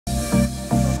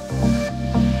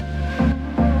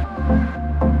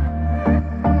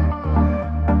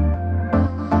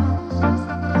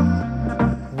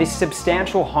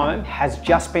substantial home has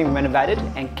just been renovated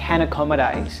and can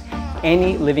accommodate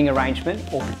any living arrangement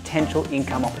or potential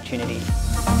income opportunity.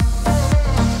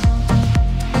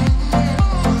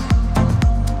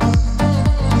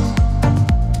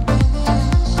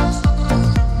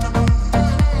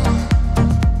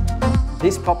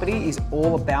 This property is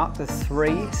all about the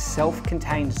 3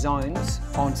 self-contained zones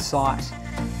on site,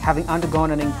 having undergone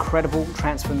an incredible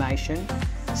transformation,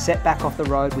 set back off the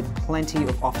road with plenty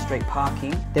of off-street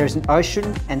parking. There is an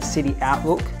ocean and city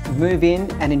outlook. Move in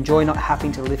and enjoy not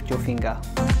having to lift your finger.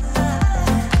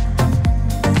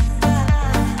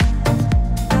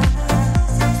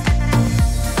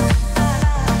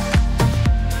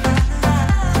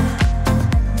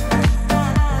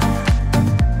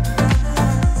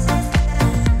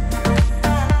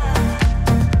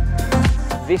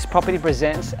 This property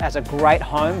presents as a great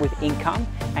home with income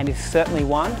and is certainly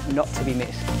one not to be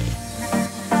missed.